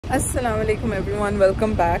अस्सलाम वालेकुम everyone,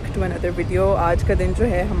 welcome back to another video. आज का दिन जो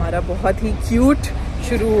है हमारा बहुत ही क्यूट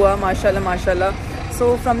शुरू हुआ, माशाल्लाह माशाल्लाह। So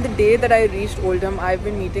from the day that I reached Oldham I have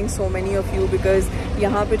been meeting so many of you because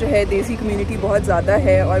यहाँ पे जो है देसी कम्युनिटी बहुत ज़्यादा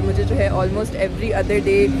है और मुझे जो है ऑलमोस्ट एवरी अदर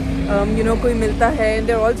डे कोई मिलता है and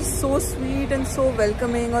they are all just so sweet and so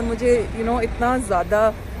welcoming. और मुझे इतना ज़्यादा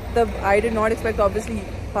तब I did not expect. Obviously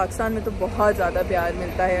Pakistan में तो बहुत ज़्यादा प्यार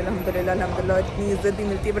मिलता है अल्हम्दुलिल्लाह अल्हम्दुलिल्लाह, इतनी इज़्ज़त भी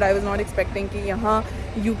मिलती है, but I was not expecting कि यहाँ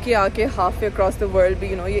यूके आके half way across the world भी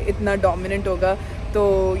ये इतना डोमिनेंट होगा। तो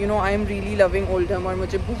I am really loving Oldham और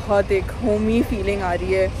मुझे बहुत एक होमी फीलिंग आ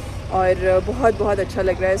रही है और बहुत बहुत अच्छा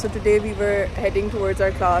लग रहा है। So today we were heading towards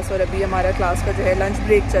our class और अभी हमारा क्लास का जो है लंच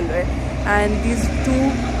ब्रेक चल रहा है and these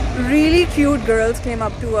two really cute girls came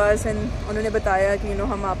up to us and उन्होंने बताया कि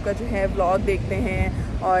हम आपका जो है व्लॉग देखते हैं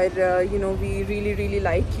और वी रियली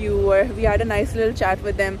लाइक यू और we had a nice little chat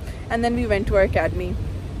with them and then we went to our academy.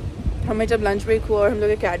 हमें जब लंच ब्रेक हुआ और हम लोग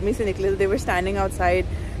अकेडमी से निकले, दे were standing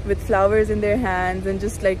outside with flowers in their hands and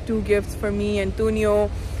just like 2 gifts for me and Tunio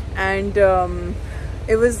and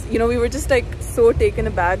it was we were just like so taken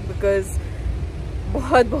aback because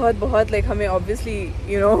बहुत like हमें obviously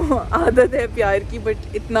आदत है प्यार की,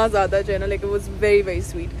 but इतना ज़्यादा जो है ना, like it was very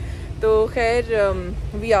sweet। तो खैर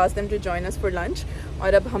we asked them to join us for lunch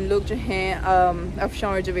और अब हम लोग जो हैं अफशा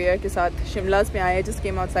और जवेरिया के साथ शिमला में आए। just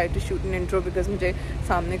came outside to shoot an intro because मुझे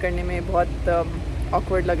सामने करने में बहुत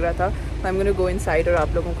awkward लग रहा था। तो I'm gonna go inside और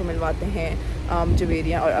आप लोगों को मिलवाते हैं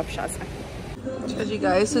जवेरिया और अफशा से। अच्छा जी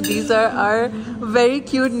guys, so these are our very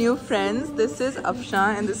cute new friends. This is Afsha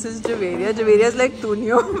and this is Javeria. Javeria is like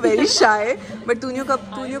Tunio, very shy, but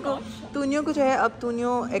Tunio को जो है अब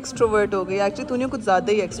Tunio extrovert हो गई। Actually Tunio कुछ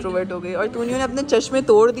ज़्यादा ही extrovert हो गई और Tunio ने अपने चश्मे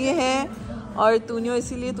तोड़ दिए हैं और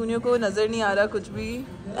इसीलिए Tunio को नज़र नहीं आ रहा कुछ भी।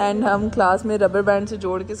 एंड हम क्लास में रबर बैंड से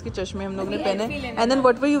जोड़ के इसके चश्मे हम लोग ने पहने। And then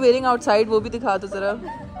what were you wearing outside, वो भी दिखा दो ज़रा,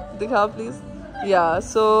 दिखा प्लीज़। या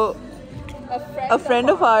सो a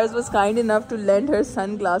friend of ours was kind enough to lend her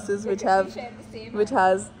sunglasses which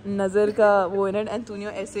has नज़र का वो in it and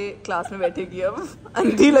Tunio ऐसे क्लास में बैठेगी अब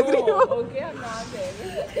अंधी लग रही हो।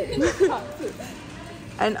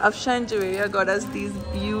 And Afsha and Javeria got us these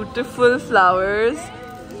beautiful flowers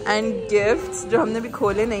and gifts जो हमने भी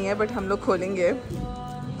खोले नहीं है बट हम लोग खोलेंगे।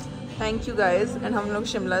 Thank you guys. एंड हम लोग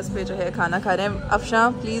शिमला पे जो है खाना खा रहे हैं। Afsha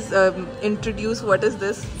please introduce what is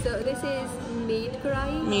this. So this is meat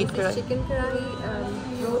कढ़ाई, chicken कढ़ाई,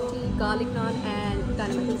 roti, garlic naan and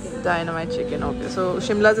dynamite chicken. Dynamite chicken, okay. So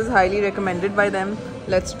Shimla's is highly recommended by them.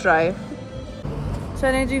 Let's try.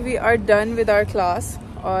 चलें जी, we are done with our class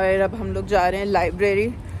और अब हम लोग जा रहे हैं लाइब्रेरी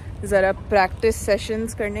ज़रा प्रैक्टिस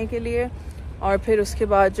सेशंस करने के लिए और फिर उसके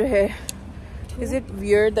बाद जो है Is it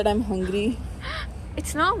weird that I'm hungry?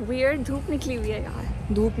 It's not weird. धूप निकली हुई है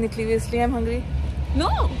यार। धूप निकली हुई इसलिए I'm hungry? No.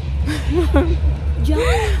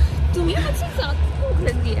 यार तुम्हें मुझसे ज़्यादा भूख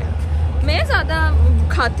लगती है, मैं ज़्यादा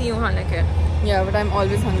खाती हूँ हालांकि। Yeah, but I'm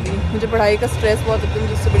always hungry. मुझे पढ़ाई का स्ट्रेस बहुत होता है,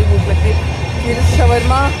 मुझे उससे बड़ी भूख लगती है। मेरे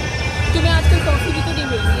शवरमा। तुम्हें आजकल कॉफ़ी भी तो नहीं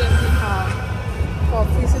मिल रही है। हाँ,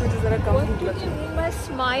 कॉफ़ी से मुझे ज़रा कम भूख लगती है।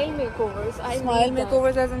 Smile makeovers. Smile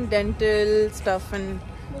makeovers as in dental stuff and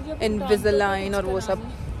Invisalign और वो सब।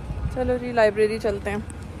 चलो जी लाइब्रेरी चलते हैं।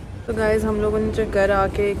 तो गाइज़ हम लोगों ने जो घर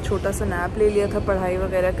आके एक छोटा सा नैप ले लिया था पढ़ाई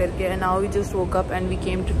वगैरह करके and now we just woke up and we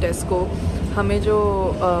came to टेस्को। हमें जो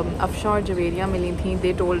अफशा और जवेरिया मिली थी,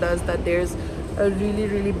 they told us that there is a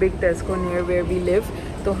really big टेस्को near where we live.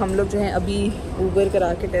 तो हम लोग जो हैं अभी ऊबर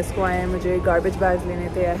करा के टेस्को आए हैं। मुझे गार्बेज बैग्स लेने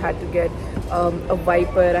थे, I had to get a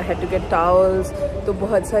wiper, I had to get towels, तो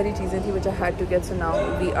बहुत सारी चीज़ें थी विच I had to get. So now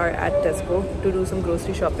we are eight टेस्को to do some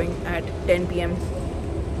grocery shopping eight 10 PM।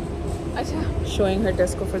 अच्छा, showing her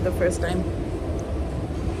Tesco for the first time।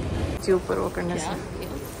 ऊपर वो करने से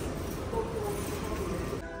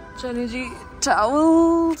चलिए जी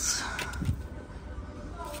towels।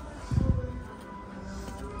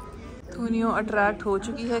 Tunio अट्रैक्ट हो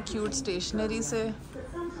चुकी है क्यूट स्टेशनरी से,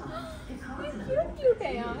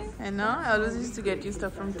 है ना। I always used to get you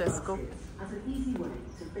stuff from Tesco।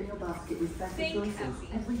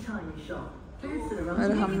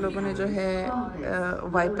 और हम लोगों ने जो है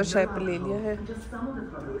वाइपर शाइपर ले लिया है।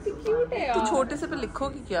 क्यूट है यार। तो छोटे से पे लिखो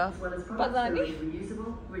कि क्या पता नहीं।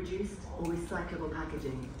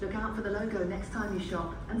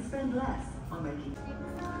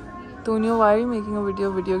 Tunio, why are you making a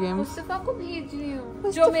video game? Mustafa को भेज रही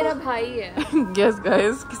हूँ, जो मेरा भाई है। Yes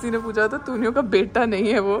guys, किसी ने पूछा था Tunio का बेटा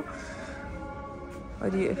नहीं है वो।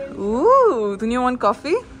 और ये Tunio want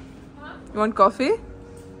coffee? You want coffee?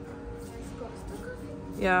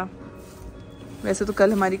 वैसे तो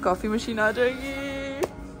कल हमारी कॉफ़ी मशीन आ जाएगी।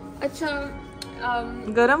 अच्छा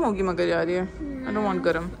गरम होगी मगर यार ये आई डोंट वांट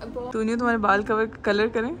गरम। तूने तुम्हारे बाल कलर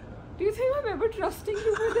करें? Do you think I'm ever trusting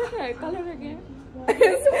you with the hair color again?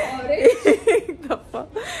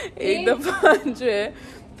 एक दफा जो है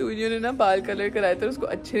तूनियो ने ना बाल कलर कराए थे, उसको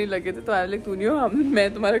अच्छे नहीं लगे थे, तो आई लाइक तूनियो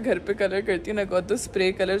मैं तुम्हारा घर पे कलर करती हूँ ना, गॉट द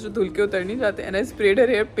स्प्रे कलर जो धुल के उतर नहीं जाते, and I spread her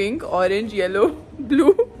hair pink, orange, yellow, blue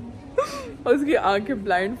और उसकी आंखें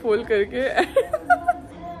ब्लाइंड फोल्ड करके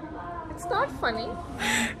It's not funny.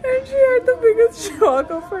 and she had the biggest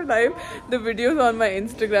shock of her life. The video is on my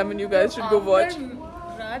Instagram and you guys should go watch.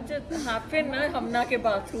 हमना के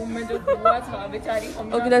bathroom में जो हुआ था बेचारी।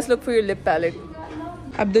 Okay, let's look for your lip palette.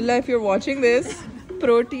 Abdullah, if you're watching this,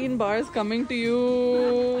 protein bars coming to you.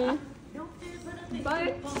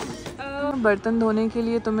 बर्तन धोने के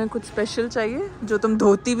लिए तुम्हें कुछ स्पेशल चाहिए जो तुम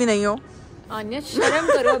धोती भी नहीं हो? आन्या शर्म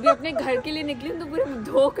करो, अभी अपने घर के लिए निकली हूँ तो पूरे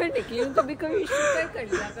धो कर निकली हूँ, तो भी कभी शुक्र कर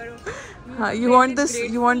लिया करो। हाँ, you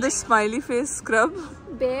want this smiley face scrub?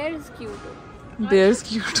 Bear's cute. Bear's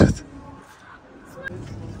cute.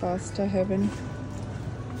 Pasta heaven.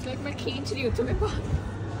 Like मैं खींच रही हूँ तुम्हें पास।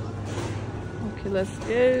 Okay, let's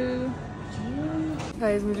go.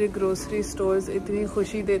 Guys, मुझे ग्रोसरी स्टोर्स इतनी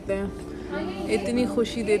खुशी देते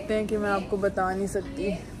हैं कि मैं आपको बता नहीं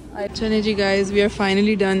सकती। चले जी guys, we are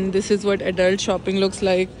finally done. This is what adult shopping looks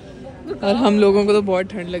like. और हम लोगों को तो बहुत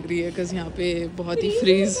ठंड लग रही है बिकॉज यहाँ पे बहुत ही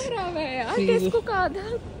फ्रीज का आधा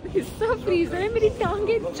हिस्सा फ्रीजर है, मेरी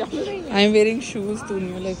टांगे जम रही हैं। I am wearing shoes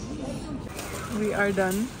तूनियो, like we are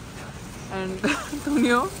done and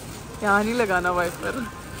तूनियो यहाँ नहीं लगाना वाइपर।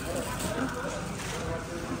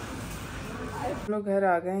 हम लोग घर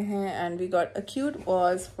आ गए हैं and we got a cute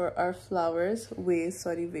was for our flowers,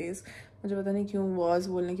 veg, मुझे पता नहीं क्यों वाज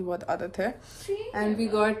बोलने की बहुत आदत है। And we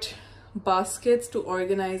got baskets to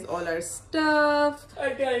organize all our stuff.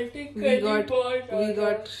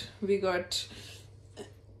 We got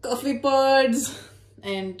coffee pods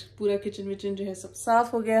and पूरा किचन विचन जो है सब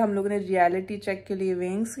साफ हो गया। हम लोगों ने रियलिटी चेक के लिए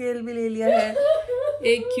वेइंग स्केल भी ले लिया है।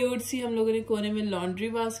 एक क्यूट सी हम लोगों ने कोने में लॉन्ड्री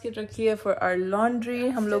बास्केट रखी है फॉर आवर लॉन्ड्री।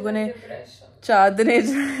 हम लोगों ने चादरें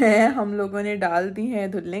जो है हम लोगों ने डाल दी हैं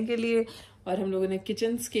धुलने के लिए, और हम लोगों ने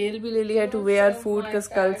किचन स्केल भी ले लिया है two way our food, because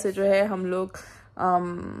कल से जो है हम लोग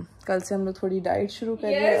थोड़ी डाइट शुरू कर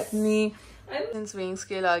रहे हैं अपनी। Since weighing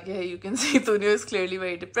scale आ गया है, you can see Tunio is clearly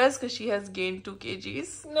very depressed because she has gained 2 kgs.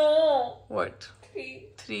 No. What?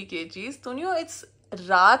 3 kgs. Tunio, it's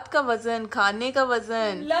रात का वजन, खाने का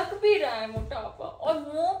वजन। लग भी रहा है मोटापा और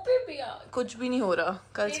मुंह पे भी कुछ भी नहीं हो रहा।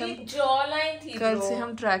 कल से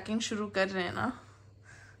हम ट्रैकिंग शुरू कर रहे हैं ना,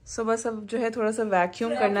 सो बस अब जो है थोड़ा सा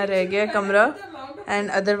वैक्यूम करना रह गया कमरा, and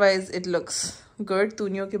otherwise it looks good.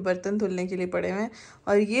 तूनियों के बर्तन धुलने के लिए पड़े हुए हैं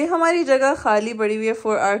और ये हमारी जगह खाली पड़ी हुई है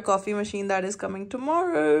for our coffee machine that is coming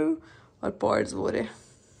tomorrow. और पॉड्स वो रहे।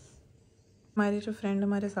 हमारी जो फ्रेंड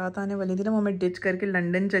हमारे साथ आने वाली थी ना, वो हमें डिच करके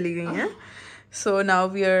लंदन चली गई हैं। So now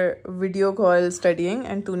we are video call studying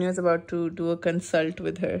and तूनियो is about to do a consult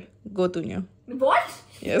with her. Go तूनियो। What?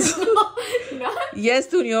 Yes. Yes,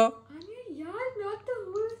 Tunio.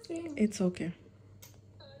 It's okay.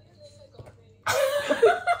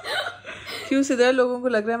 क्यों सिद्धर लोगों को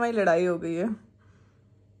लग रहा है हमारी लड़ाई हो गई है?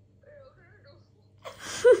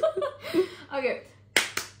 Okay,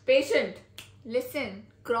 patient, listen.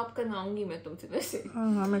 क्रॉप करवाऊंगी मैं तुमसे वैसे।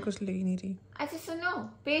 हाँ मैं कुछ ले ही नहीं रही। अच्छा सुनो,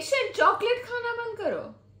 पेशेंट चॉकलेट खाना बंद करो।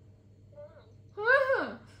 हाँ।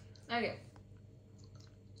 Okay.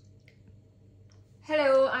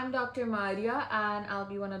 Hello, I'm Dr. Maria, and I'll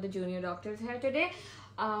be one of the junior doctors here today.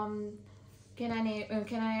 Can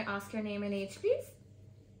I ask your name and age, please?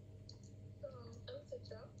 I'm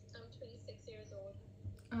Citra. I'm 26 years old.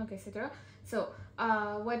 Okay, Citra. So,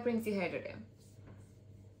 what brings you here today?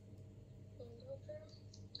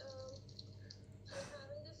 I'm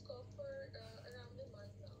having this cough for around a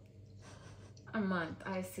month now. A month,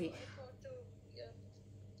 I see. I thought to,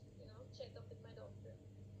 check up with my doctor.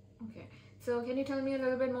 Okay. So, can you tell me a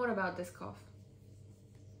little bit more about this cough?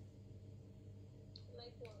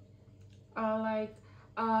 Like what?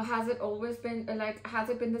 Has it always been has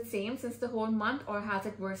it been the same since the whole month, or has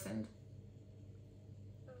it worsened?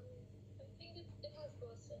 I think it has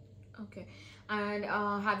worsened. Okay. And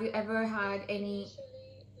have you ever had any?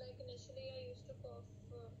 Initially, I used to cough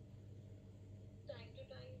time to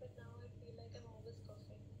time, but now I feel like I'm always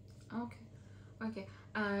coughing. Okay. Okay.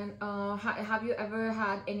 And have you ever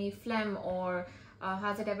had any phlegm, or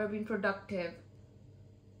has it ever been productive,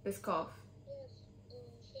 this cough? Yes.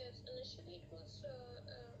 Initially it was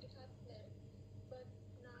it had phlegm, but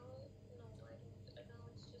now no, I don't. Now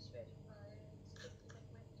it's just very dry. It's like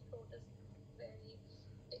my throat is very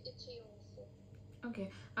itchy also. Okay.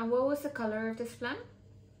 And what was the color of this phlegm?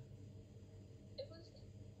 It was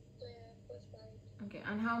white.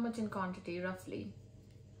 And how much in quantity, roughly?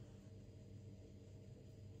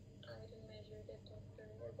 I didn't measure it, doctor.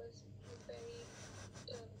 It was very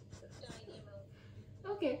tiny amount.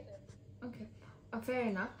 Okay. Okay. Fair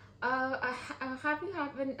enough. Have you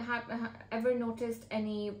ever noticed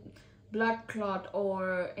any blood clot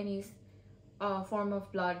or any form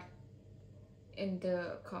of blood in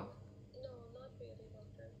the cough? No, not really,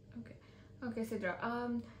 doctor. Okay. Okay, Sidra.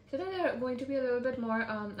 So then there are going to be a little bit more,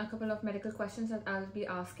 a couple of medical questions that I'll be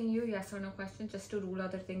asking you, yes or no questions, just to rule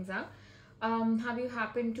other things out. Have you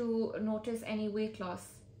happened to notice any weight loss?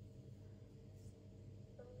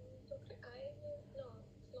 Doctor,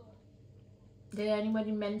 no. Did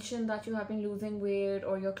anybody mention that you have been losing weight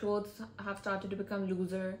or your clothes have started to become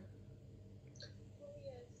looser? Oh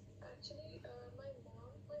yes, actually, my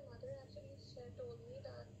mother actually told me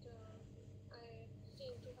that I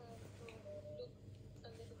seem to have look a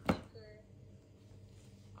little bigger.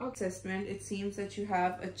 Assessment, it seems that you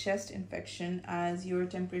have a chest infection as your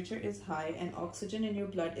temperature is high and oxygen in your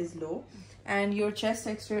blood is low, and your chest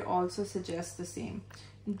x-ray also suggests the same.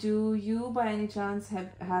 Do you by any chance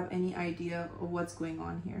have any idea of what's going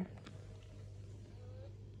on here?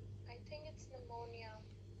 I think it's pneumonia.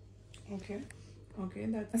 Okay,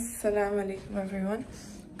 that's... Assalamu alaikum everyone.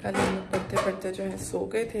 कल हम लोग पढ़ते पढ़ते जो है सो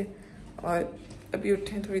गए थे और अभी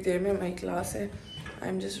उठे थोड़ी देर में हमारी क्लास है.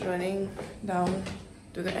 I'm just running down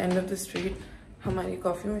to the end of the street हमारी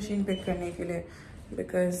कॉफ़ी मशीन पिक करने के लिए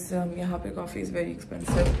because यहाँ पे कॉफ़ी is very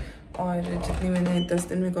expensive और जितनी मैंने 10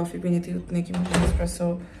 दिन में कॉफ़ी पीनी थी उतने की मुझे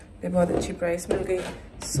एस्प्रेसो पे बहुत अच्छी प्राइस मिल गई.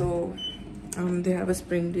 So they have a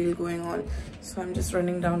spring deal going on, so I'm just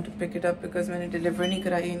running down to pick it up because मैंने डिलीवर नहीं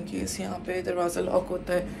कराई इन केस यहाँ पे दरवाज़ा लॉक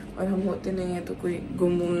होता है और हम होते नहीं हैं तो कोई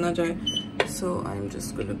गुम ना जाए. So I'm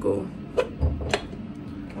just gonna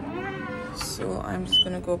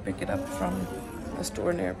go pick it up from a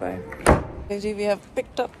store nearby. We have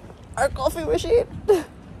picked up our coffee machine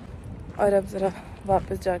और अब ज़रा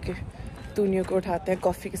वापस जाके तूनियों को उठाते हैं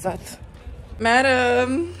कॉफ़ी के साथ.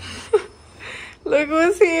 Madam, look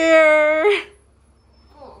who's here.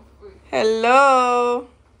 Hello.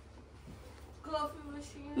 Coffee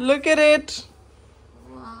machine. Look at it.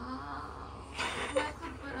 Wow. मैं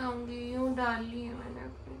खुद बनाऊंगी, यूं डाली है मैंने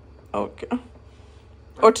अपनी. Okay.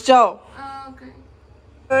 उठ जाओ. Okay.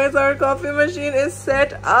 Guys, our coffee machine is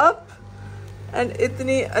set up and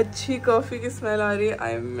इतनी अच्छी कॉफ़ी की स्मेल आ रही है.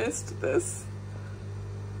 I missed this.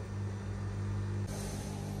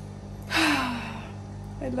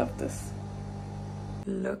 I love this.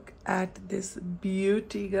 Look at this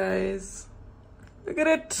beauty, guys. Look at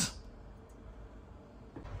it.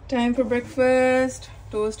 Time for breakfast.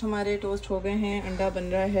 Toast हमारे toast हो गए हैं. अंडा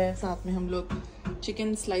बन रहा है. साथ में हम लोग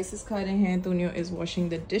chicken slices खा रहे हैं. Tunio is washing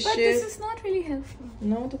the dishes. But this is not really helpful.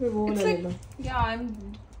 No, तो फिर वो वाला ले लो. Yeah, I'm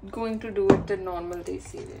going to do it the normal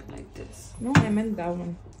desi way, like this. No, I meant that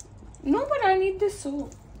one. No, but I need this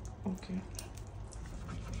soap. Okay.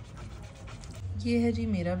 ये है जी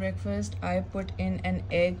मेरा breakfast. I put in an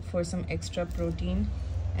egg for some extra protein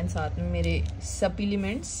and साथ में मेरे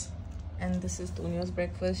supplements. And this is Tunio's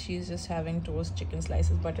breakfast. She's just having toast, chicken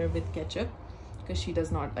slices, butter with ketchup because she does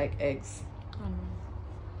not like eggs.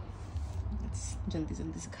 Let's जल्दी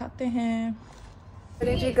से खाते हैं.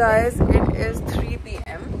 चलिए जी guys, it is 3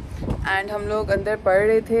 PM and हम लोग अंदर पढ़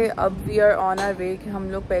रहे थे. अब we are on our way कि हम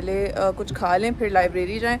लोग पहले कुछ खा लें फिर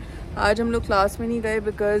लाइब्रेरी जाएं. आज हम लोग क्लास में नहीं गए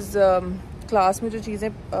because क्लास में जो चीज़ें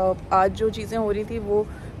आज जो चीज़ें हो रही थी वो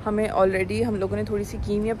हमें ऑलरेडी हम लोगों ने थोड़ी सी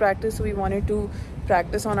की है practice. We wanted to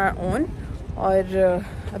practice on our own और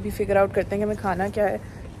अभी फिगर आउट करते हैं कि हमें खाना क्या है.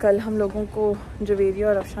 कल हम लोगों को जवेरिया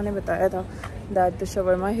और अफशा ने बताया था that the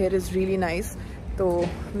shawarma here is really nice, तो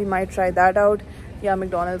we might try that out. या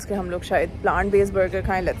मैकडोनल्ड्स के हम लोग शायद प्लांट बेस्ड बर्गर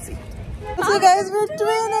खाएं. Let's see. So guys, we're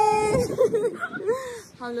twinning.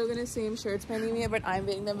 हम लोगों ने सेम शर्ट्स पहनी हुई है but I am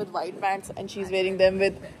wearing them with white pants and she is wearing them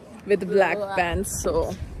with black pants, so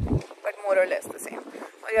but more or less the same.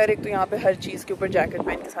 और यार एक तो यहाँ पे हर चीज़ के ऊपर जैकेट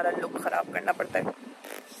पहन के सारा लुक ख़राब करना पड़ता है.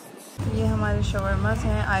 ये हमारे शवरमास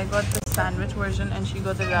हैं. I got the sandwich version and she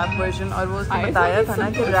got the rap version. और वो उसने बताया था ना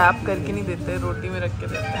कि रैप करके नहीं देते, रोटी में रख के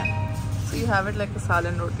देते हैं. So you have it like अ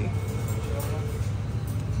सालन रोटी.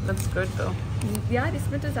 लुक्स गुड दो. यार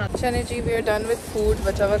इसमें तो ज़्यादा. चने जी, we are done with food.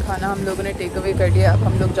 बचा हुआ खाना हम लोगों ने टेक अवे कर लिया. अब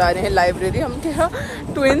हम लोग जा रहे हैं लाइब्रेरी. हम क्या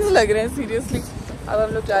ट्विंस लग रहे हैं सीरियसली. अब हम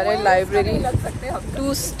लोग जा रहे हैं library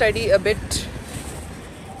to study a bit.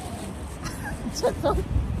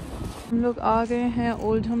 हम लोग आ गए हैं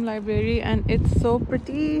Oldham library and it's so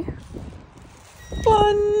pretty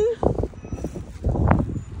fun.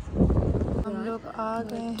 हम लोग आ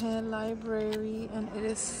गए हैं library and it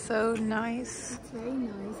is so nice. It's very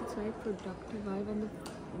nice. It's very productive vibe, and the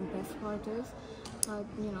best part is but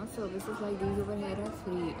you know, services like these over here are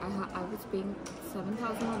free. I was paying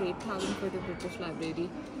 7,000 or 8,000 for the British Library,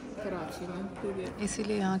 Karachi में.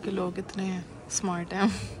 इसीलिए यहाँ के लोग इतने smart हैं.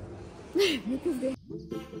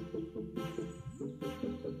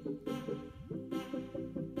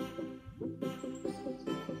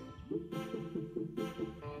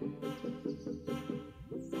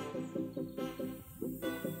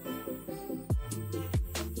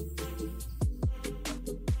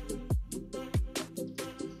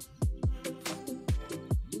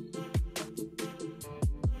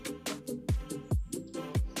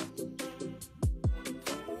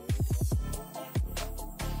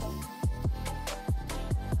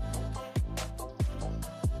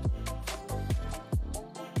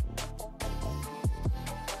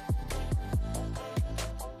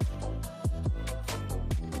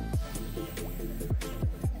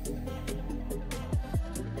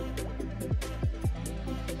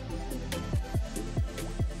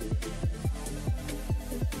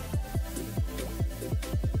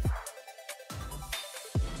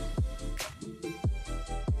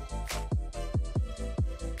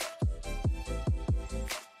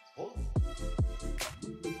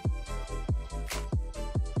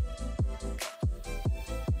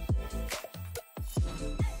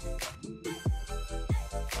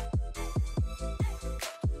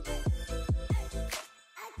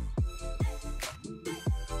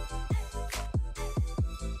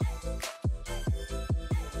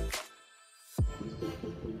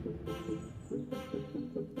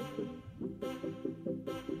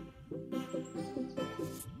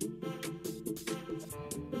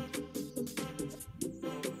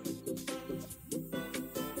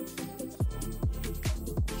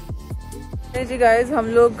 जी guys, हम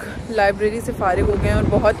लोग library से फारिग हो गए हैं और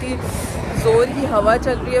बहुत ही ज़ोर की हवा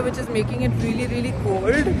चल रही है which is making it really really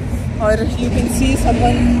cold. और you can see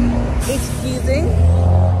someone is freezing.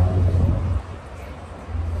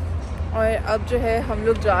 और अब जो है हम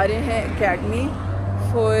लोग जा रहे हैं academy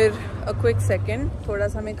for a quick second. थोड़ा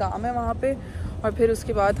सा हमें काम है वहाँ पे, और फिर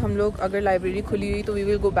उसके बाद हम लोग, अगर लाइब्रेरी खुली हुई तो we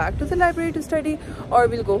will go back to the library to study, और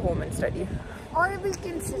will go home and study. Or we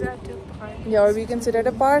can sit at a park. या और we can sit at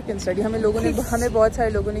a park and study. हमें बहुत सारे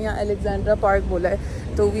लोगों ने यहाँ अलेक्जेंड्रा पार्क बोला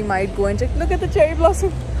है, तो we might go and check. Look at the cherry blossom.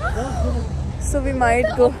 So we might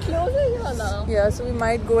go, या so we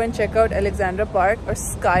might go and check out Alexandra park. और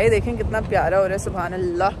स्काई देखें कितना प्यारा हो रहा है. सुभान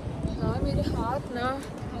अल्लाह. हाँ, मेरे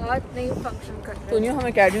हाथ नहीं फंक्शन कर रहे. तो नहीं, हम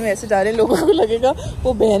अकेडमी में ऐसे जा रहे हैं, लोगों को लगेगा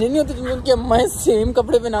वो बहनें नहीं होती जिनकी उनकी अम्मा सेम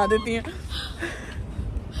कपड़े पहना देती हैं.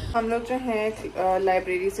 हम लोग जो हैं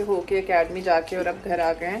लाइब्रेरी से होके एकेडमी जाके और अब घर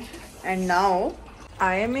आ गए हैं. And now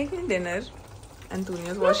I am making dinner and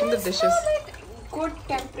दुनिया is washing the dishes. Good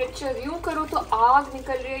temperature. यूं करो तो आग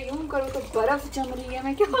निकल रही है, यूं करो तो बर्फ जम रही है.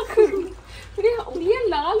 मैं क्या करूं? मेरी उंगलियां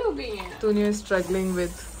लाल हो गई हैं. दुनिया is struggling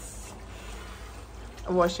with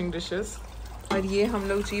washing dishes. और ये हम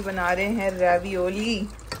लोग जी बना रहे हैं रैवियोली.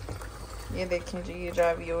 ये देखें जी,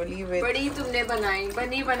 रैवियोली विद, बड़ी तुमने बनाई,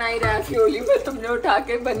 बनी बनाई रैवियोली में तुमने उठा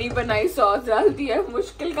के बनी बनाई सॉस डाल दिया.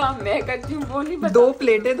 मुश्किल काम मैं करती हूँ, वो नहीं बता. 2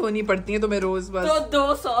 प्लेटें धोनी पड़ती हैं तुम्हें रोज बस, तो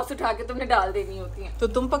 2 सॉस उठा के तुमने डाल देनी होती हैं. तो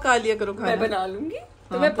तुम पका लिया करो खाना. मैं बना लूंगी.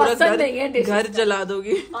 तुम्हें पसंद नहीं है, घर जला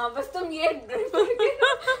दोगी. हाँ, बस तुम ये तुम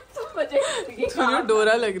मुझे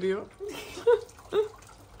डोरा लग रही हो.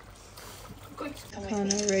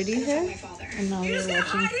 खाना रेडी है and now we're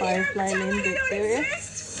watching Firefly Lane देखते हुए.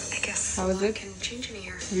 How is it?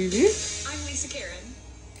 Really?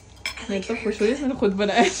 मैं तो खुश हुई, मैंने खुद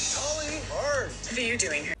बनाया.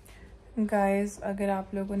 Guys, अगर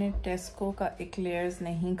आप लोगों ने टेस्को का एक्लेयर्स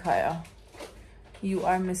नहीं खाया, you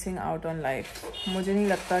are missing out on life. मुझे नहीं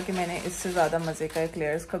लगता कि मैंने इससे ज़्यादा मज़े का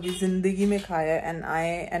एक्लेयर्स कभी ज़िंदगी में खाया है. And I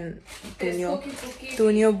and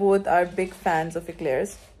Tunio both are big fans of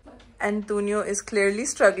eclairs. And Tunio is clearly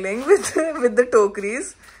struggling with the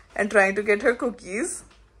tokeries and trying to get her cookies.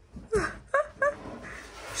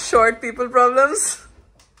 Short people problems.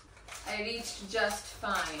 I reached just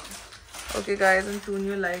fine. Okay guys, and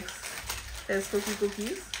Tunio likes Tesco ki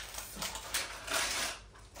cookies.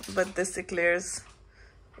 But this eclairs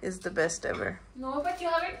is the best ever. No, but you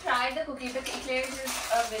haven't tried the cookie. The eclairs is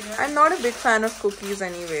a winner. I'm not a big fan of cookies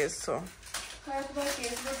anyways, so.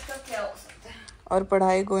 और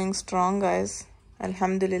पढ़ाई going strong guys.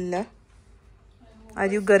 Alhamdulillah. Are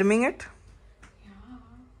you गर्मिंग it?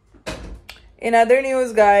 In other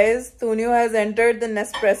news guys, Tunio has entered the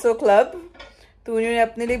Nespresso club. Tunio ने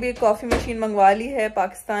अपने लिए भी एक coffee machine मंगवा ली है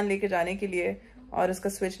पाकिस्तान लेके जाने के लिए, और उसका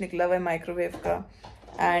स्विच निकला हुआ है माइक्रोवेव का.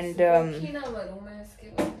 And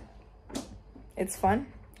it's fun.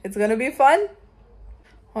 It's gonna be fun.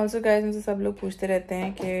 Also guys, मुझे सब लोग पूछते रहते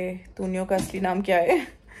हैं कि Tunio का असली नाम क्या है.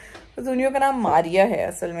 तो तूनियो का नाम मारिया है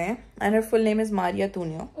असल में, and her full name is Maria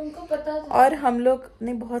तूनियो। उनको पता था। और हम लोग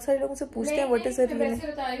नहीं, बहुत सारे लोगों से पूछते हैं व्हाट इज इट। वैसे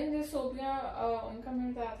बता रही हूं, सोफिया उनका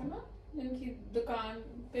मैंने बताया था ना, जिनकी दुकान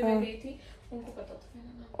पे मैं गई थी, उनको पता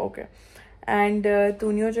था। ओके, एंड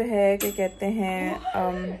तूनियो जो है क्या कहते हैं,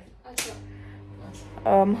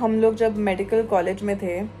 हम लोग जब मेडिकल कॉलेज में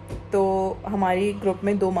थे तो हमारी ग्रुप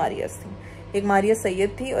में 2 मारियास थी, एक मारिया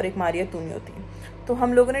सैयद थी और एक मारिया तूनियो थी। तो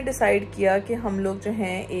हम लोगों ने डिसाइड किया कि हम लोग जो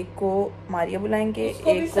हैं एक को मारिया बुलाएंगे,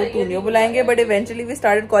 एक को तूनियो बुलाएंगे, but eventually we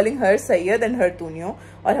started calling her Syed and हर तूनियो,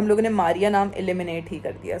 और हम लोगों ने मारिया नाम एलिमिनेट ही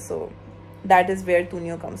कर दिया। So that is where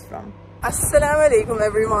तूनियो comes from. अस्सलाम वालेकुम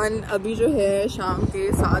एवरीवन। अभी जो है शाम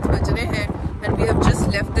के 7 बज रहे हैं and we have just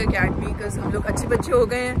left the academy because हम लोग अच्छे बच्चे हो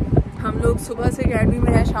गए हैं। हम लोग सुबह से अकेडमी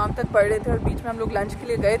में हैं, शाम तक पढ़ रहे थे और बीच में हम लोग लंच के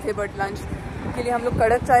लिए गए थे, बट लंच के लिए हम लोग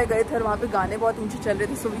कड़क चाय गए थे और वहाँ पे गाने बहुत ऊंचे चल रहे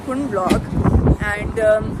थे, so we couldn't vlog and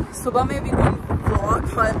सुबह में we couldn't vlog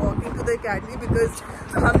while walking to the academy because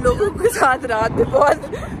हम लोगों के साथ रात में बहुत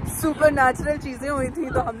सुपर नेचुरल चीजें हुई थी,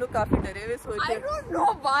 तो हम लोग काफी डरे हुए सोए थे। I don't know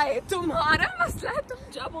why, तुम्हारा मसला है, तुम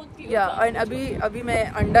जब होती हो। और अभी मैं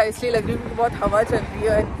अंडा इसलिए लग रही हूँ क्योंकि बहुत हवा चल रही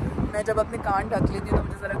है, मैं जब अपने कान ढक लेती हूँ तो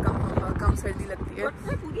मुझे ज़रा कम सर्दी लगती है।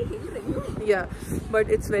 मैं पूरी हिल रही हूँ। या बट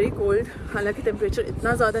इट्स वेरी कोल्ड, हालांकि टेम्परेचर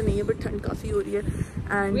इतना ज़्यादा नहीं है बट ठंड काफ़ी हो रही है।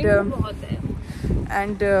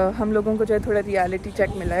 एंड हम लोगों को जो है थोड़ा रियलिटी चेक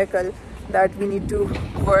मिला है कल, that we need to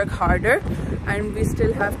work harder and we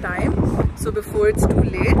still have time, so before it's too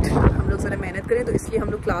late हम लोग ज़रा मेहनत करें। तो इसलिए हम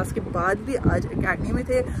लोग क्लास के बाद भी आज अकेडमी में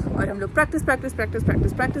थे और हम लोग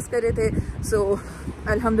प्रैक्टिस कर रहे थे। सो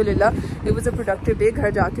अल्हम्दुलिल्लाह it was a productive day। घर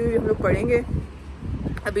जाके भी हम लोग पढ़ेंगे।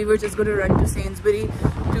 अभी we're just going to run to Sainsbury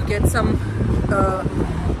to get some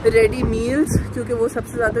ready meals क्योंकि वो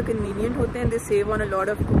सबसे ज़्यादा convenient होते हैं। They save on a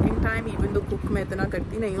lot of cooking time, even though cook मैं इतना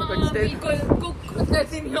करती नहीं हूँ, but still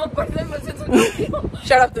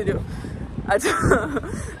shut up तुझे। अच्छा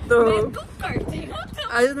तो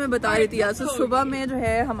आज मैं बता रही थी यार, so सुबह में जो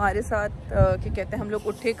है हमारे साथ क्या कहते हैं, हम लोग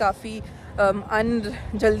उठे काफ़ी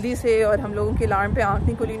जल्दी से और हम लोगों के अलार्म पे आँख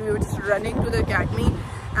नहीं खुली। We were just running to the academy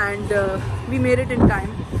and we made it in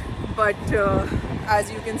time, but as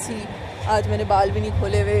you can see आज मैंने बाल भी नहीं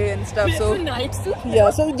खोले हुए एंड स्टफ। सो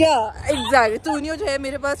या एग्जैक्टली तूनियो जो है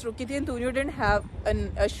मेरे पास रुकी थी, तूनियो didn't have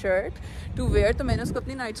a shirt to where, तो मैंने उसको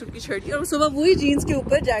अपनी नाइट सूट की शर्ट दी और सुबह वही जीन्स के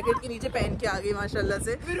ऊपर जैकेट के नीचे पहन के आ गई माशाल्लाह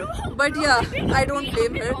से। बट या I don't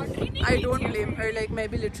blame her, like मैं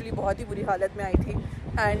भी लिटरली बहुत ही बुरी हालत में आई थी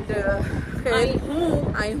एंड खैर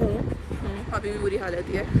आई हूँ, अभी भी बुरी हालत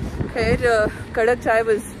ही है। खैर कड़क चाय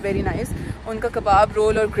वाज वेरी नाइस, उनका कबाब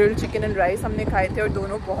रोल और ग्रिल्ड चिकन एंड राइस हमने खाए थे और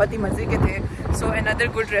दोनों बहुत ही मज़े के थे। So another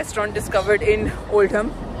good restaurant discovered in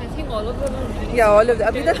Oldham. या ऑल ऑफ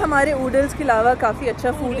अभी तक हमारे ऊडल्स के अलावा काफ़ी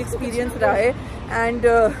अच्छा फूड एक्सपीरियंस रहा है एंड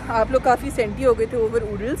आप लोग काफ़ी सेंटी हो गए थे over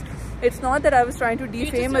ऊडल्स। It's not that I was trying to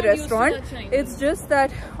defame a restaurant, it's just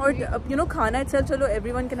that, और you know खाना itself चलो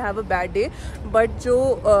everyone can have a bad day, but जो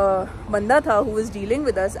बंदा था who was dealing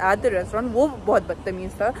with us at the restaurant वो बहुत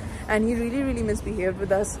बदतमीज़ था and he really misbehaved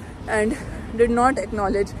with us and did not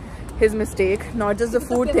acknowledge his mistake, not just the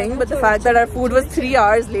food thing but the fact that our food was 3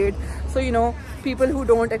 hours late. So you know people who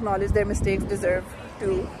don't acknowledge their mistakes deserve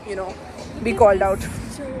to, you know, be called out.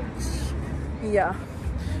 Yeah.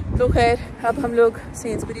 तो खैर अब हम लोग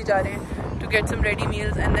Sainsbury जा रहे हैं to get some ready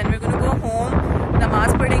meals and then we gonna go home,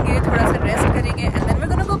 नमाज पढ़ेंगे, थोड़ा सा रेस्ट करेंगे and then we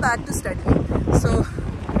gonna go back to study. सो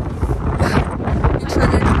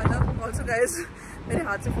इंशाल्लाह। ऑल्सो गाइस मेरे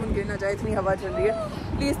हाथ से फ़ोन गिर ना जाए, इतनी हवा चल रही है।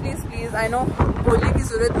 प्लीज़ आई नो बोलने की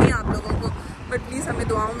ज़रूरत नहीं है आप लोगों को, बट प्लीज़ हमें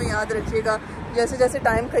दुआओं में याद रखिएगा। जैसे जैसे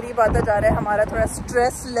टाइम करीब आता जा रहा है हमारा थोड़ा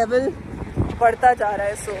स्ट्रेस लेवल बढ़ता जा रहा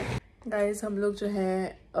है। सो गाइस हम लोग जो है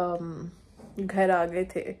घर आ गए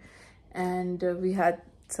थे and we had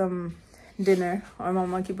some dinner और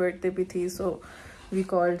मामा की बर्थडे भी थी, सो वी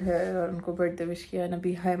कॉल्ड है और उनको बर्थडे विश किया।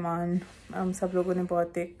 नबी हैमान हम सब लोगों ने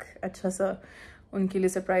बहुत एक अच्छा सा उनके लिए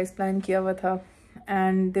सरप्राइज़ प्लान किया हुआ था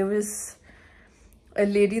and there was a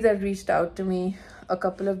lady that reached out to me a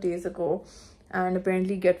couple of days ago and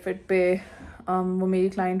apparently get fit पे वो मेरी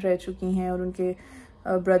क्लाइंट रह चुकी हैं और उनके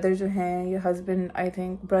ब्रदर जो हैं या हस्बैंड, आई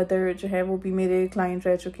थिंक ब्रदर जो है वो भी मेरे क्लाइंट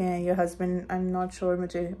रह चुके हैं या husband, I am not sure,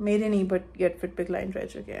 मुझे मेरे नहीं बट गेट फिट पे क्लाइंट रह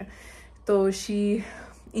चुके हैं। तो she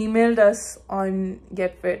emailed us on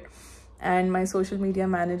get fit and my social media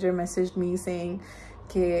manager messaged me saying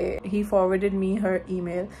कि ही फॉरवर्डेड मी हर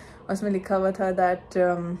ईमेल, उसमें लिखा हुआ था that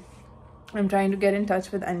I am trying to get in touch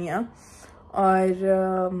with अनिया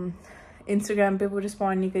और इंस्टाग्राम पे वो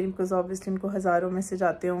रिस्पॉन्ड नहीं करी बिकॉज ऑब्वियसली उनको हज़ारों मैसेज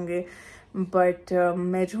आते होंगे, बट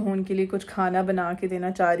मैं जो हूँ उनके लिए कुछ खाना बना के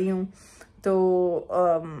देना चाह रही हूँ। तो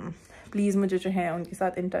प्लीज़ मुझे जो है उनके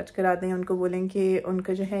साथ इन टच करा दें, उनको बोलें कि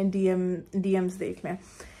उनका जो है DMs देख लें.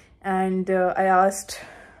 And I asked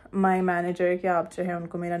my manager कि आप जो है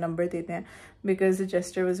उनको मेरा नंबर देते हैं, because the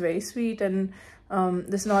gesture was very sweet. And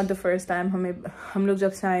this not the first time. हम लोग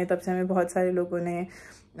जब से आए तब से हमें बहुत सारे लोगों ने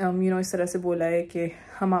इस तरह से बोला है कि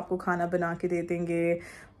हम आपको खाना बना के दे देंगे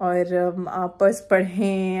और आप बस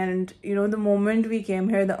पढ़ें. And the moment we came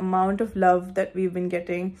here, the amount of love that we been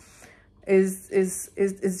getting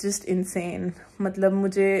is just insane. मतलब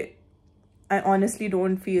मुझे, I honestly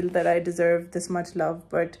don't feel that I deserve this much love,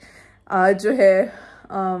 but आज जो है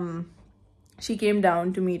she came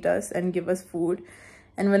down to meet us and give us food.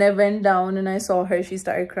 And when I went down and I saw her, she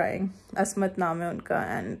started crying. Asmat naam hai unka,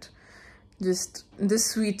 and just the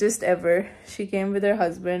sweetest ever. She came with her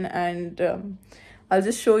husband, and I'll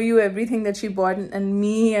just show you everything that she bought. And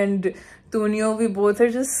me and Tunio, we both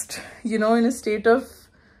are just in a state of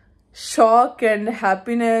shock and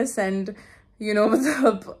happiness. And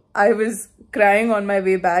I was crying on my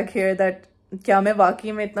way back here that क्या मैं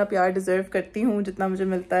वाकई में इतना प्यार deserve करती हूँ जितना मुझे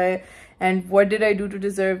मिलता है, and what did I do to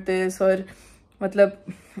deserve this. और मतलब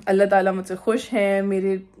अल्लाह ताला मुझसे खुश हैं,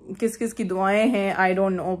 मेरे किस किस की दुआएं हैं, I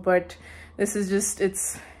don't know, but this is just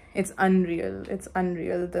it's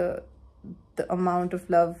unreal the amount of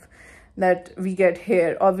love that we get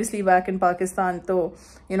here. Obviously back in Pakistan तो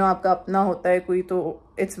आपका अपना होता है कोई, तो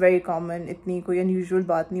it's very common, इतनी कोई unusual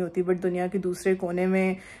बात नहीं होती. but दुनिया के दूसरे कोने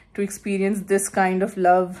में to experience this kind of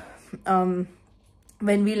love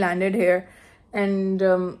when we landed here. And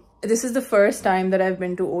this is the first time that I've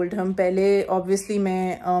been to Oldham. पहले obviously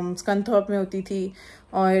मैं Scunthorpe में होती थी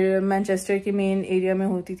और मैनचेस्टर के मेन एरिया में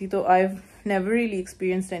होती थी, तो I've never really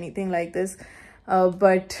experienced anything like this.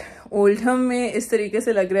 But Oldham में इस तरीके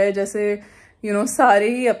से लग रहा है जैसे सारे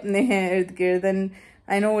ही अपने हैं इर्द गिर्द. And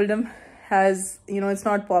I know Oldham has it's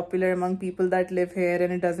not popular among people that live here,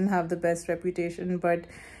 and it doesn't have the best reputation. but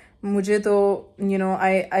मुझे तो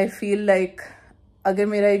I feel like अगर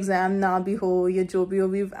मेरा एग्ज़ाम ना भी हो या जो भी हो,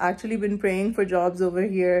 we've actually been praying for jobs over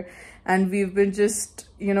here, and we've been just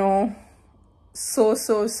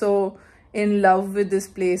so in love with this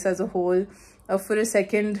place as a whole. For a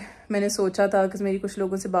second मैंने सोचा था, because मेरी कुछ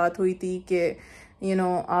लोगों से बात हुई थी कि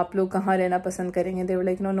आप लोग कहाँ रहना पसंद करेंगे. they were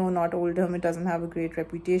like no not Oldham, it doesn't have a great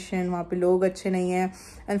reputation, वहाँ पे लोग अच्छे नहीं हैं.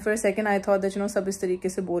 and for a second I thought that सब इस तरीके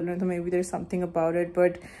से बोल रहे हैं तो maybe there's something about it.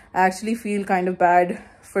 but I actually feel kind of bad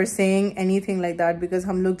for saying anything like that, because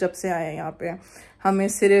हम लोग जब से आए हैं यहाँ पे हमें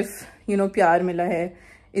सिर्फ प्यार मिला है,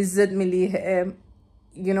 इज्जत मिली है.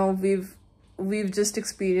 we've just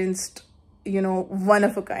experienced one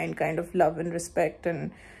of a kind of love and respect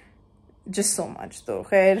and just so much. तो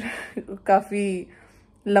खैर काफ़ी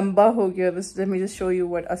लंबा हो गया. बस let me just show you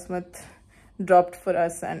what Asmat dropped for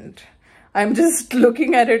us, and I'm just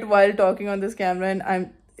looking at it while talking on this camera, and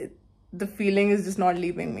the feeling is just not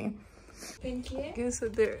leaving me. Thank you. Okay, so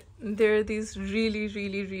there are these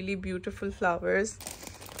really beautiful flowers,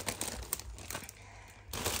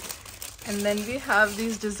 and then we have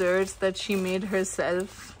these desserts that she made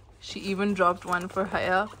herself. She even dropped one for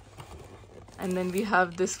Haya, and then we have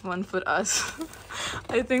this one for us.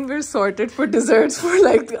 I think we're sorted for desserts for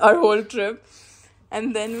like our whole trip.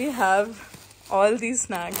 And then we have all these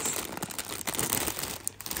snacks.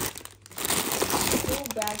 So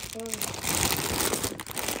bad for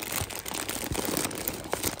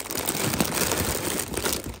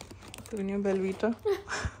Dunya Belvita.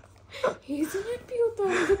 hazelnut भी होता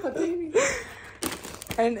है, मुझे पता ही नहीं.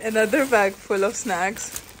 And another bag full of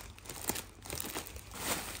snacks.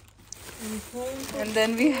 And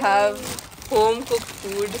then we have home cooked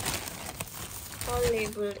food. All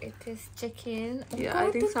labeled. It is chicken. Yeah,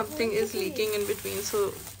 I think something is leaking in between,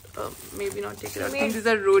 so maybe not take it out. I think these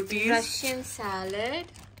are rotis. Russian salad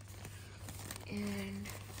and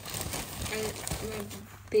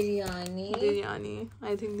biryani.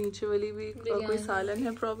 I think नीचे वाली भी कोई सालन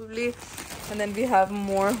है probably. And then we have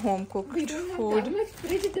more home cooked food.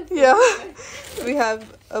 Yeah, we have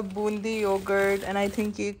a bundi yogurt, and I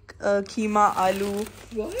think keema aloo.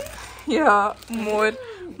 What? Yeah,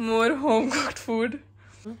 more home cooked food.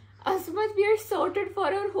 Asmat, we are sorted for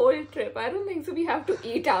our whole trip. I don't think so we have to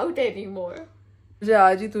eat out anymore. मुझे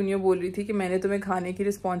आज ही तुनियो बोल रही थी कि मैंने तुम्हें खाने की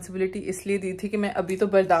रिस्पॉन्सिबिलिटी इसलिए दी थी कि मैं अभी तो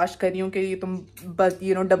बर्दाश्त कर रही हूँ कि ये तुम बस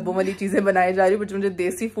डब्बों वाली चीज़ें बनाई जा रही हो, बट मुझे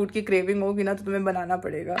देसी फूड की क्रेविंग होगी ना तो तुम्हें बनाना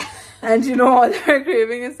पड़ेगा. And all her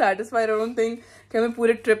craving is satisfied. I don't think कि हमें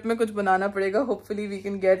पूरे ट्रिप में कुछ बनाना पड़ेगा. Hopefully we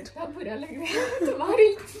can get. बुरा लग रहा है तुम्हारी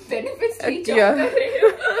बेनिफिट्स रीच कर रहे हो.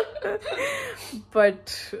 But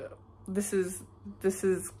this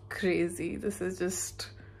is crazy. This is just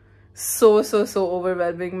so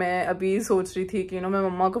overwhelming. मैं अभी सोच रही थी कि मैं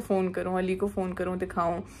मम्मा को फ़ोन करूं, अली को फ़ोन करूं,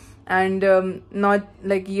 दिखाऊं, एंड नॉट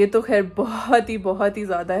लाइक ये तो खैर बहुत ही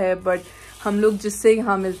ज़्यादा है, बट हम लोग जिससे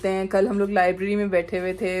यहाँ मिलते हैं, कल हम लोग लाइब्रेरी में बैठे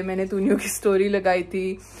हुए थे, मैंने तूनियों की स्टोरी लगाई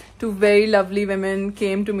थी, 2 very lovely women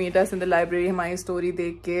came to meet us in the library हमारी स्टोरी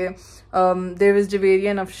देख के। There was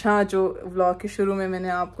Javeria and Afshan, जो व्लॉग के शुरू में मैंने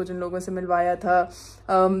आपको जिन लोगों से मिलवाया था।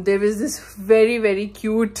 There was this very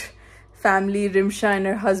cute family, Rimsha and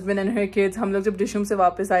her husband and her kids. हम लोग जब डिशुम से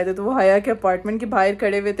वापस आए थे तो वो हया के अपार्टमेंट के बाहर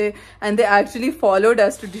खड़े हुए थे, and they actually followed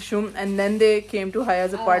us to डिशुम and then they came to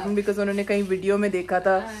हयाज apartment because उन्होंने कहीं वीडियो में देखा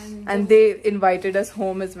था, and they invited us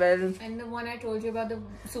home as well. And the one I told you about the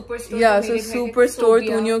superstore. या सो सुपर स्टोर,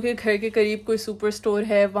 तूनियों के घर के करीब कोई सुपर स्टोर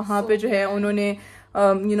है, वहाँ पे जो है उन्होंने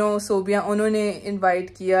सोबिया उन्होंने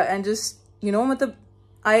इन्वाइट किया, एंड जस्ट मतलब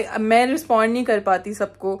मैं रिस्पॉन्ड नहीं कर पाती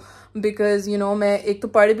सबको बिकॉज मैं एक तो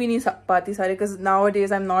पढ़ भी नहीं पाती सारे, because now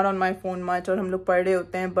days I am not on my phone much, और हम लोग पढ़ रहे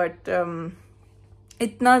होते हैं, बट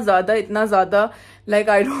इतना ज़्यादा like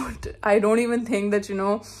I don't even think that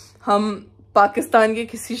हम पाकिस्तान के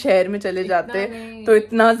किसी शहर में चले जाते तो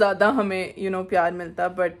इतना ज़्यादा हमें प्यार मिलता,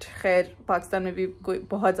 बट खैर पाकिस्तान में भी कोई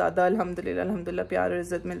बहुत ज़्यादा अल्हम्दुलिल्लाह प्यार और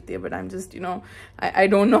इज्जत मिलती है, but I am just I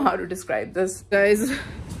don't know how to describe this guys.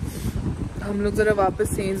 हम लोग ज़रा वापस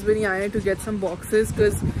सेंसबरी आए to get some boxes,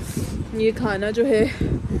 because ये खाना जो है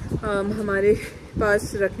हमारे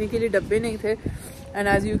पास रखने के लिए डब्बे नहीं थे, and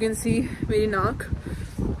as you can see मेरी नाक,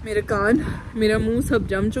 मेरे कान, मेरा मुंह सब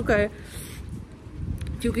जम चुका है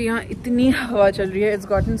क्योंकि यहाँ इतनी हवा चल रही है। It's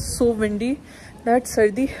gotten so windy that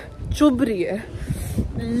सर्दी चुभ रही है,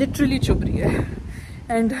 लिटरली चुभ रही है,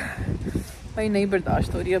 एंड भाई नहीं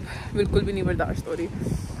बर्दाश्त हो रही, अब बिल्कुल भी नहीं बर्दाश्त हो रही।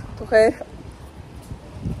 तो खैर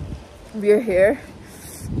we are here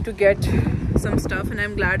to get some stuff and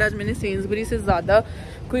I'm glad आज मैंने सेंसबरी से ज़्यादा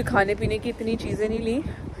कोई खाने पीने की इतनी चीज़ें नहीं ली,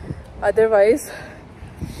 अदरवाइज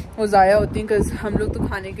वो ज़ाया होती, बिकॉज हम लोग तो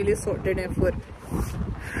खाने के लिए sorted हैं for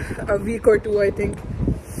a week or 2 I think।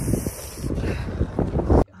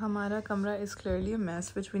 हमारा कमरा is clearly a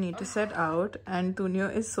mess which we need to set out and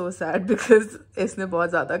Tunio is so sad because इसने बहुत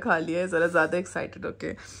ज़्यादा खा लिया है, ज़रा ज़्यादा excited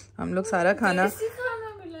होके हम लोग सारा खाना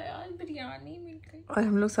और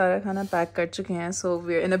हम लोग सारा खाना पैक कर चुके हैं, so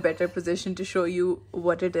we are in a better position to show you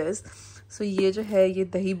what it is. सो ये जो है ये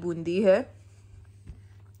दही बूंदी है,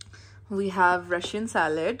 we have Russian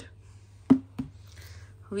salad,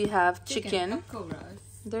 we have chicken,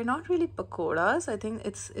 they're not really pakoras, I think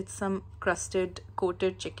it's some crusted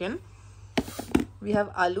coated chicken, we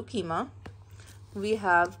have aloo keema, we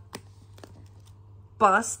have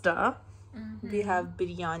pasta, we have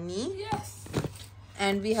biryani, yes,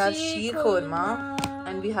 and we have sheer korma,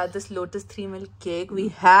 and we had this lotus 3 milk cake, we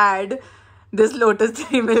had this lotus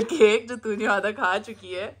 3 milk cake जो तूने आधा खा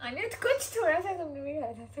चुकी है। अनिया कुछ थोड़ा सा तुमने भी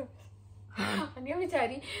खाया था। अनिया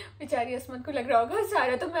बेचारी असमत को लग रहा होगा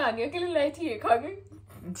सारा तो मैं आगे के लिए लाई थी, ये खा गई।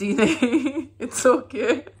 जी नहीं, it's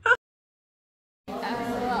okay.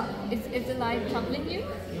 Is the light troubling you?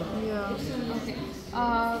 Yeah. Okay.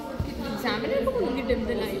 Examine it or will you dim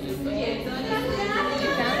the light?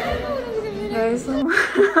 Guys,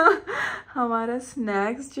 हमारा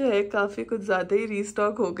स्नैक्स जो है काफ़ी कुछ ज़्यादा ही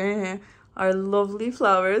रीस्टॉक हो गए हैं। Our lovely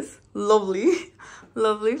flowers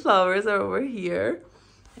are over here.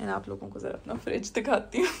 And आप लोगों को ज़रा अपना फ्रिज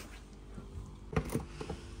दिखाती हूँ।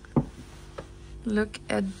 Look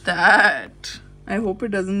at that. I hope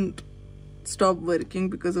it doesn't stop working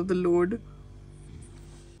because of the load.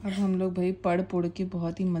 अब हम लोग भाई पढ़ के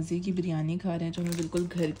बहुत ही मज़े की बिरयानी खा रहे हैं जो हमें बिल्कुल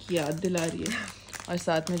घर की याद दिला रही है, और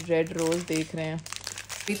साथ में रेड रोज़ देख रहे हैं।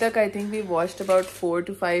 अभी तक I think we watched about 4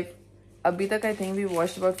 to 5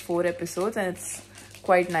 episodes and it's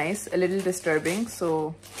quite nice, a little disturbing, so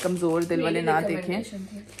कमज़ोर दिल वाले ना देखें,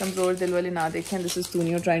 कमज़ोर दिल वाले ना देखें। This is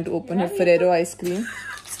Tunio trying to open her Ferrero ice cream.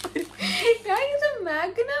 यार ये तो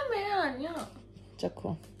मैग्नम है आनिया,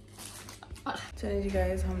 चखो। चलिए जी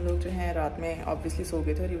गाइस, हम लोग जो हैं रात में ऑब्वियसली सो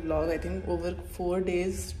गए थे, और ये vlog I think over 4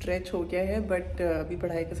 days stretch हो गया है, बट अभी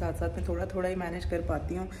पढ़ाई के साथ साथ मैं थोड़ा ही मैनेज कर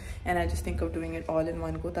पाती हूँ, and I just think of doing it all in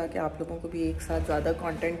one को, ताकि आप लोगों को भी एक साथ ज़्यादा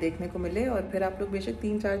कंटेंट देखने को मिले, और फिर आप लोग बेशक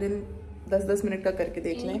 3-4 दिन 10-10 मिनट का करके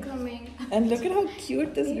देख लें। And look at how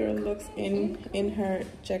cute this girl looks in her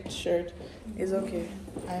checked shirt. Is okay,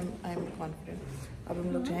 I am confident. अब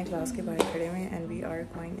हम लोग जो हैं क्लास के बाहर खड़े हुए हैं and we are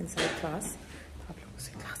going inside class. आप लोगों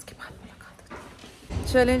से क्लास के बाद मुलाकात होती है।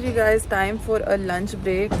 चलें जी guys, time for a lunch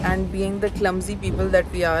break, and being the clumsy people that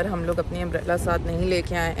we are, हम लोग अपनी अम्ब्रेला साथ नहीं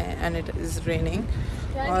लेके आए हैं, एंड इट इज़ रेनिंग,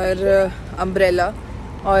 और अम्ब्रेला,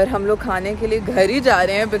 और हम लोग खाने के लिए घर ही जा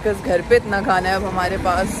रहे हैं बिकॉज घर पे इतना खाना है अब हमारे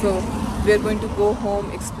पास। So we are going to go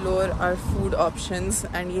home, explore our food options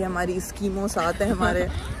and ये हमारी स्कीमों साथ है हमारे।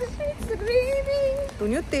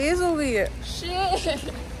 दुनिया तेज़ हो गई है।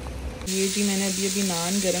 ये जी मैंने अभी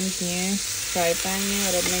नान गरम किए हैं फ्राई पैन में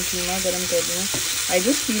और अब मैं कीमा गरम कर रही हूँ। I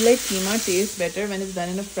just feel like keema taste better when it's done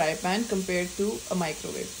in a fry pan compared to a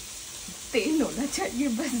microwave. तेल होना चाहिए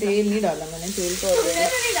बस। तेल नहीं डाला मैंने, तेल तो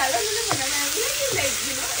नहीं डाला, मैंने बनाया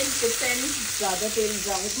ज़्यादा तेल नहीं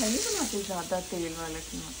बनाते, ज़्यादा तेल वाला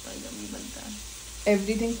कीमा तो यम्मी बनता है।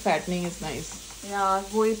 Everything fattening is nice. यार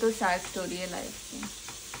वही तो सैड स्टोरी है लाइफ की।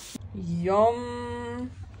 यम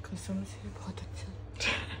कसम से बहुत अच्छा।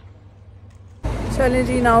 चलें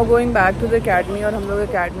जी, now going back to the academy और हम लोग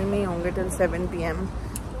अकेडमी में ही होंगे till 7 PM,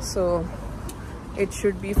 so it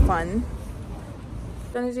should be fun.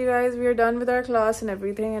 चलें जी guys, we are done with our class and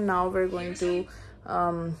everything and now we are going to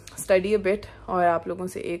study a bit और आप लोगों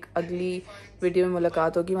से एक अगली वीडियो में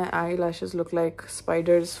मुलाकात होगी। माई eye lashes look like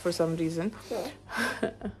spiders for some reason.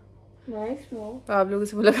 तो आप लोगों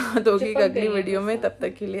से मुलाकात होगी एक अगली वीडियो में, तब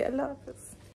तक के लिए अल्लाह हाफ़िज़।